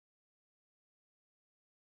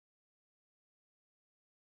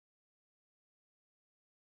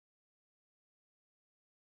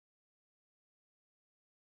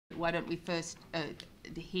Why don't we first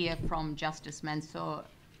hear from Justice Mansoor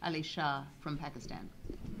Ali Shah from Pakistan?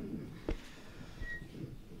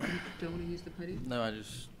 Don't want to use the podium? No,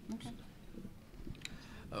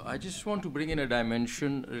 I just want to bring in a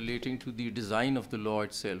dimension relating to the design of the law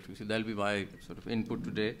itself. You see, that'll be my sort of input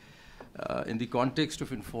today. In the context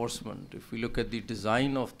of enforcement, if we look at the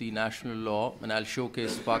design of the national law, and I'll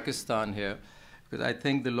showcase Pakistan here, because I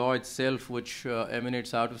think the law itself, which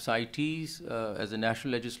emanates out of CITES as a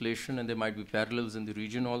national legislation, and there might be parallels in the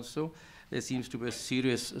region also, there seems to be a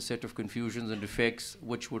serious set of confusions and defects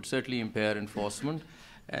which would certainly impair enforcement.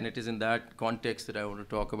 And it is in that context that I want to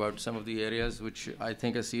talk about some of the areas which I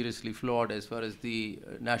think are seriously flawed as far as the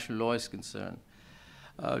national law is concerned.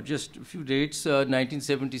 Just a few dates.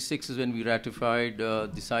 1976 is when we ratified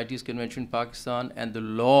the CITES Convention in Pakistan, and the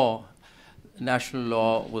law, national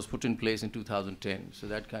law, was put in place in 2010. So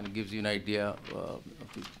that kind of gives you an idea of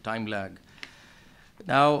the time lag.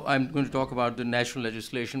 Now I'm going to talk about the national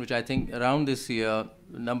legislation, which I think around this year,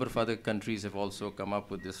 a number of other countries have also come up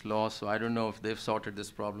with this law. So I don't know if they've sorted this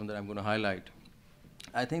problem that I'm going to highlight.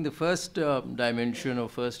 I think the first dimension or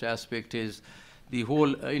first aspect is the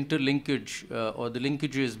whole interlinkage or the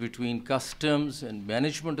linkages between customs and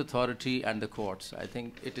management authority and the courts. I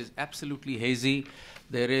think it is absolutely hazy.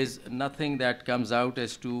 There is nothing that comes out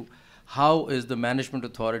as to how is the management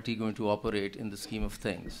authority going to operate in the scheme of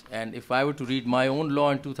things. And if I were to read my own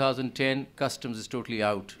law in 2010, customs is totally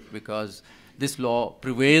out because this law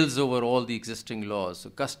prevails over all the existing laws. So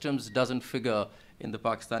customs doesn't figure in the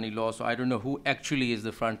Pakistani law, so I don't know who actually is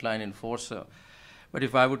the frontline enforcer. But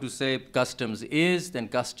if I were to say customs is, then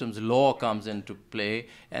customs law comes into play,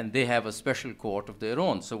 and they have a special court of their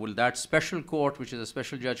own. So will that special court, which is a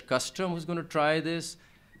special judge custom, who's going to try this?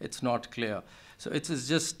 It's not clear. So it's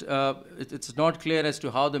just, it's not clear as to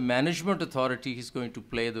how the management authority is going to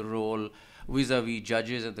play the role vis-a-vis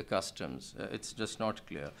judges and the customs. It's just not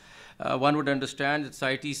clear. One would understand that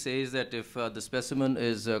CITES says that if the specimen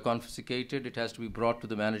is confiscated, it has to be brought to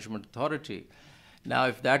the management authority. Now,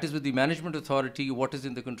 if that is with the management authority, what is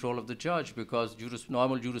in the control of the judge? Because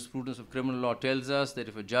normal jurisprudence of criminal law tells us that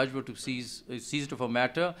if a judge were to seized of a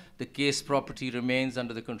matter, the case property remains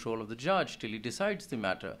under the control of the judge till he decides the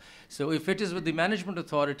matter. So if it is with the management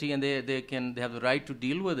authority and they have the right to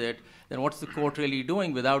deal with it, then what's the court really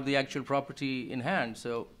doing without the actual property in hand?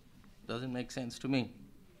 So it doesn't make sense to me.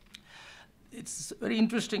 It's very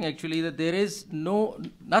interesting, actually, that there is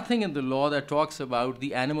nothing in the law that talks about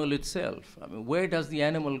the animal itself. I mean, where does the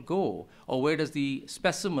animal go, or where does the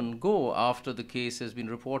specimen go after the case has been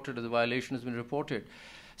reported or the violation has been reported?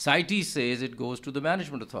 CITES says it goes to the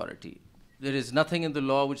management authority. There is nothing in the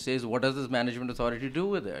law which says what does this management authority do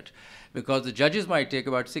with it, because the judges might take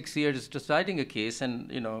about 6 years deciding a case, and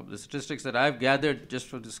the statistics that I've gathered just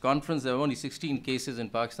for this conference, there are only 16 cases in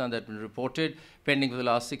Pakistan that have been reported pending for the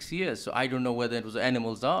last 6 years. So I don't know whether those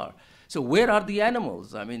animals are. So where are the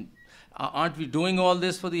animals? I mean, aren't we doing all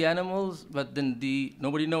this for the animals? But then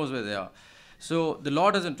nobody knows where they are. So the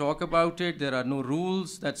law doesn't talk about it. There are no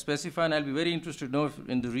rules that specify, and I'll be very interested to know if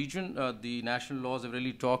in the region the national laws have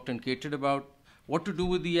really talked and catered about what to do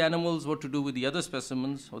with the animals, what to do with the other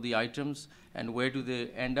specimens or the items, and where do they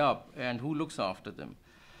end up, and who looks after them.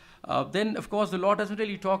 Then, of course, the law doesn't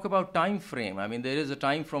really talk about time frame. I mean, there is a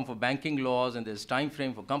time frame for banking laws, and there's time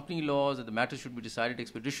frame for company laws, and the matter should be decided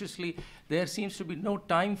expeditiously. There seems to be no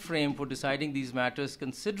time frame for deciding these matters,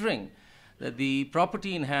 considering that the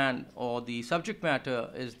property in hand or the subject matter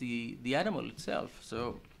is the animal itself.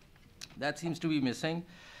 So that seems to be missing.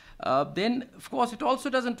 Then, of course, it also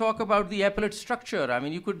doesn't talk about the appellate structure. I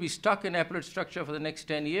mean, you could be stuck in appellate structure for the next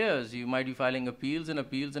 10 years. You might be filing appeals and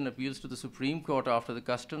appeals and appeals to the Supreme Court after the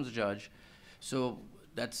customs judge. So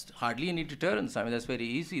that's hardly any deterrence. I mean, that's very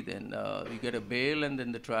easy then. You get a bail, and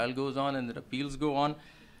then the trial goes on, and the appeals go on.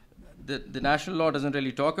 The national law doesn't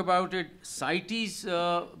really talk about it. CITES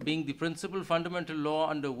being the principal fundamental law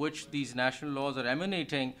under which these national laws are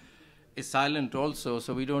emanating is silent also,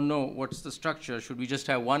 so we don't know what's the structure. Should we just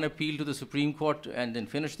have one appeal to the Supreme Court and then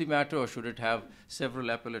finish the matter, or should it have several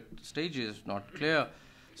appellate stages? Not clear.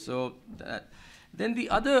 So then the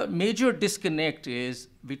other major disconnect is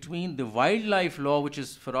between the wildlife law, which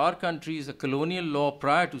is for our country is a colonial law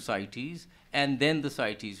prior to CITES, and then the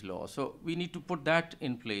CITES law. So we need to put that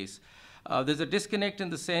in place. There's a disconnect in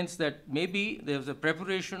the sense that maybe there's a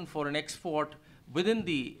preparation for an export within in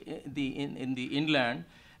the inland,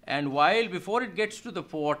 and while before it gets to the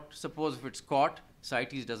port, suppose if it's caught,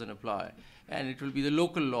 CITES doesn't apply, and it will be the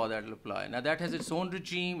local law that will apply. Now that has its own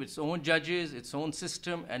regime, its own judges, its own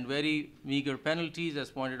system, and very meager penalties, as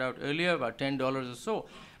pointed out earlier, about $10 or so.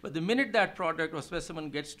 But the minute that product or specimen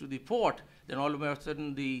gets to the port, then all of a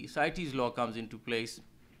sudden the CITES law comes into place.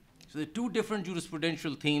 So there are two different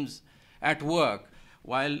jurisprudential themes at work,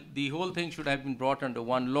 while the whole thing should have been brought under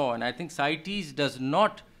one law. And I think CITES does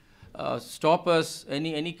not stop us,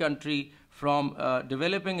 any country, from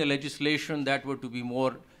developing a legislation that were to be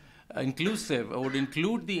more inclusive, or would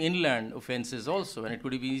include the inland offenses also, and it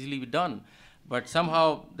could easily be done. But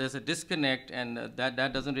somehow there's a disconnect, and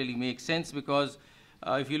that doesn't really make sense, because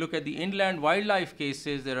if you look at the inland wildlife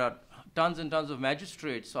cases, there are tons and tons of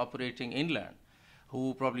magistrates operating inland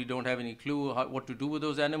who probably don't have any clue what to do with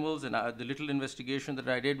those animals. And the little investigation that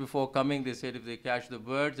I did before coming, they said if they catch the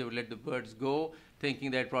birds, they would let the birds go, thinking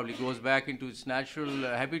that it probably goes back into its natural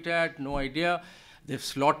habitat, no idea. They've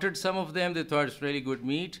slaughtered some of them, they thought it's really good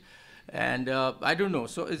meat. And I don't know,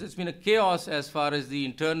 so it's been a chaos as far as the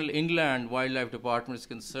internal inland wildlife department is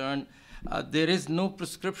concerned. There is no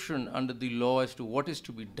prescription under the law as to what is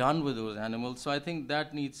to be done with those animals, so I think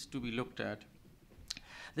that needs to be looked at.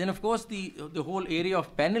 Then, of course, the whole area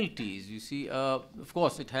of penalties, you see, of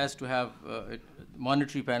course, it has to have,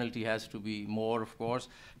 monetary penalty has to be more, of course.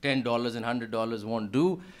 $10 and $100 won't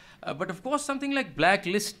do. But, of course, something like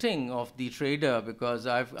blacklisting of the trader, because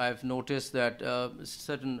I've noticed that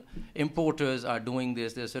certain importers are doing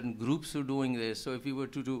this. There are certain groups who are doing this. So if we were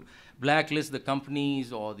to blacklist the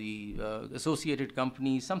companies or the associated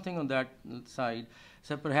companies, something on that side.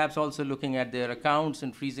 So perhaps also looking at their accounts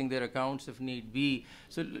and freezing their accounts if need be.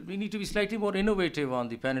 So we need to be slightly more innovative on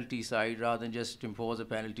the penalty side rather than just impose a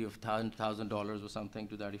penalty of $1,000 or something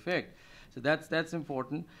to that effect. So that's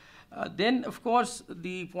important. Then, of course,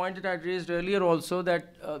 the point that I raised earlier also,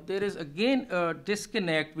 that there is again a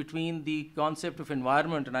disconnect between the concept of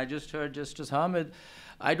environment, and I just heard Justice Hamid.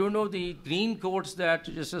 I don't know the green courts that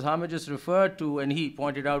Justice Hamid just referred to, and he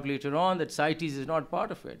pointed out later on that CITES is not part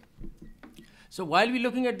of it. So while we're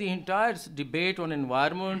looking at the entire debate on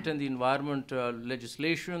environment and the environment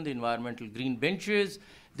legislation, the environmental green benches,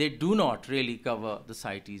 they do not really cover the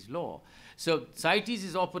CITES law. So CITES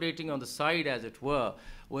is operating on the side, as it were,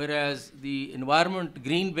 whereas the environment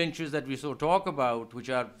green benches that we so talk about, which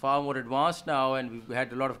are far more advanced now, and we've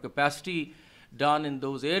had a lot of capacity done in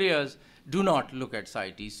those areas, do not look at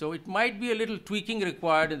CITES. So it might be a little tweaking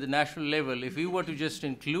required at the national level if we were to just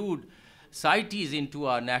include CITES into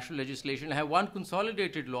our national legislation and have one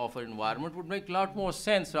consolidated law for environment. Would make a lot more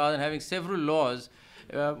sense rather than having several laws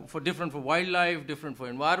different for wildlife, different for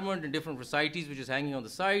environment, and different for CITES, which is hanging on the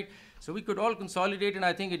side. So we could all consolidate, and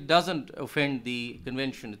I think it doesn't offend the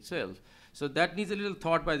convention itself. So that needs a little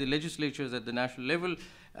thought by the legislatures at the national level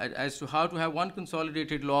as to how to have one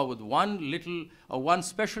consolidated law with one little or one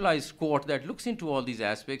specialized court that looks into all these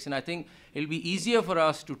aspects. And I think it'll be easier for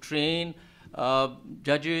us to train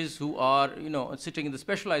judges who are, sitting in the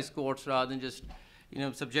specialized courts rather than just,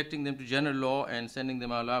 subjecting them to general law and sending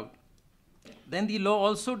them all out. Then the law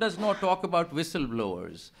also does not talk about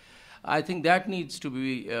whistleblowers. I think that needs to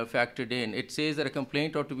be factored in. It says that a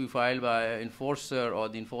complaint ought to be filed by an enforcer or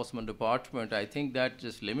the enforcement department. I think that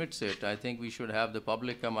just limits it. I think we should have the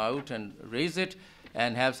public come out and raise it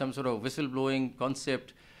and have some sort of whistleblowing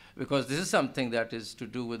concept, because this is something that is to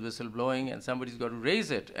do with whistleblowing, and somebody's got to raise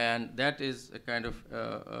it, and that is a kind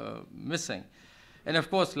of missing. And of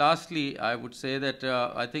course, lastly, I would say that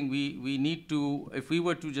I think we need to, if we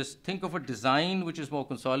were to just think of a design which is more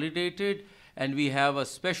consolidated, and we have a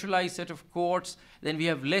specialized set of courts, then we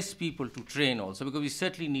have less people to train also, because we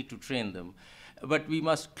certainly need to train them. But we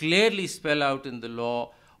must clearly spell out in the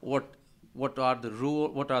law what are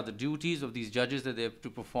the duties of these judges that they have to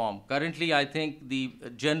perform. Currently, I think the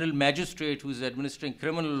general magistrate who is administering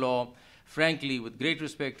criminal law, frankly, with great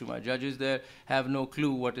respect to my judges there, have no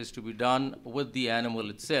clue what is to be done with the animal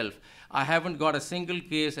itself. I haven't got a single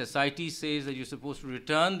case, as CITES says that you're supposed to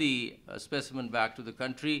return the specimen back to the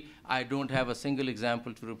country. I don't have a single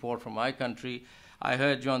example to report from my country. I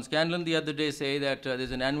heard John Scanlon the other day say that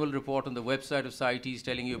there's an annual report on the website of CITES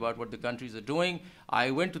telling you about what the countries are doing.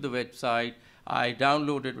 I went to the website, I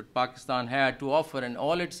downloaded what Pakistan had to offer, and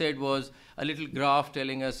all it said was a little graph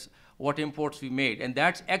telling us what imports we made. And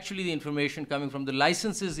that's actually the information coming from the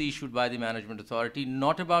licenses issued by the management authority,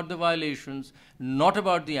 not about the violations, not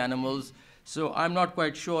about the animals. So I'm not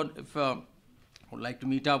quite sure if I would like to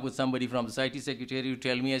meet up with somebody from the CITES Secretary to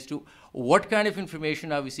tell me as to what kind of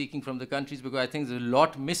information are we seeking from the countries, because I think there's a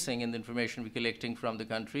lot missing in the information we're collecting from the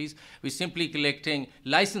countries. We're simply collecting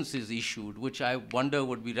licenses issued, which I wonder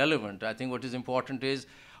would be relevant. I think what is important is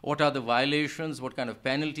what are the violations, what kind of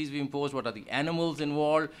penalties we impose, what are the animals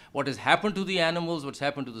involved, what has happened to the animals, what's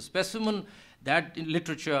happened to the specimen. That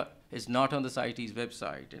literature is not on the CITES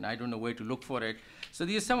website, and I don't know where to look for it. So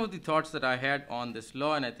these are some of the thoughts that I had on this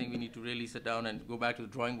law, and I think we need to really sit down and go back to the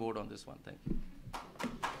drawing board on this one. Thank you.